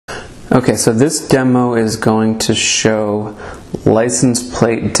Okay, so this demo is going to show license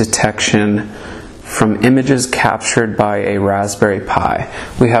plate detection from images captured by a Raspberry Pi.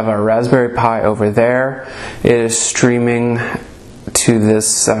 We have our Raspberry Pi over there. It is streaming to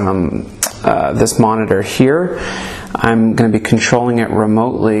this, this monitor here. I'm going to be controlling it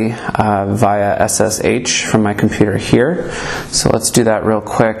remotely via SSH from my computer here. So let's do that real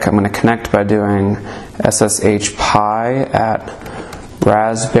quick. I'm going to connect by doing SSH pi at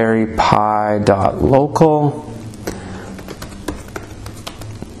raspberrypi.local.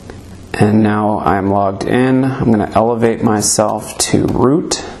 And now I'm logged in. I'm going to elevate myself to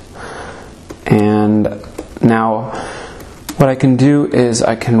root. And now what I can do is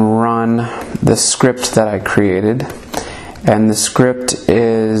I can run the script that I created. And the script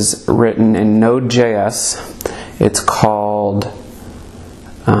is written in Node.js. It's called,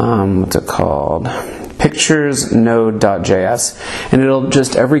 what's it called? Pictures Node.js, and it'll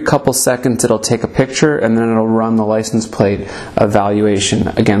just every couple seconds it'll take a picture and then it'll run the license plate evaluation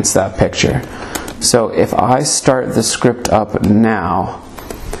against that picture. So if I start the script up now,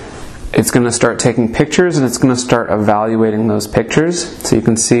 it's going to start taking pictures and it's going to start evaluating those pictures. So you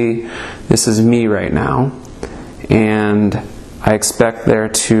can see this is me right now, and I expect there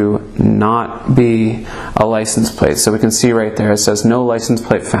to not be a license plate. So we can see right there it says no license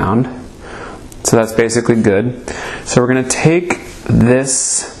plate found. So that's basically good. So we're going to take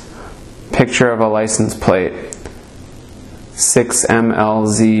this picture of a license plate,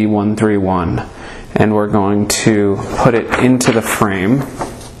 6MLZ131, and we're going to put it into the frame.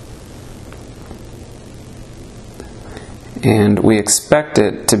 And we expect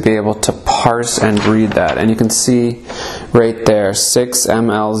it to be able to parse and read that. And you can see right there,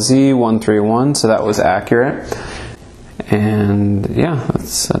 6MLZ131, so that was accurate. And yeah,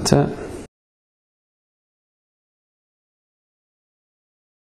 that's it.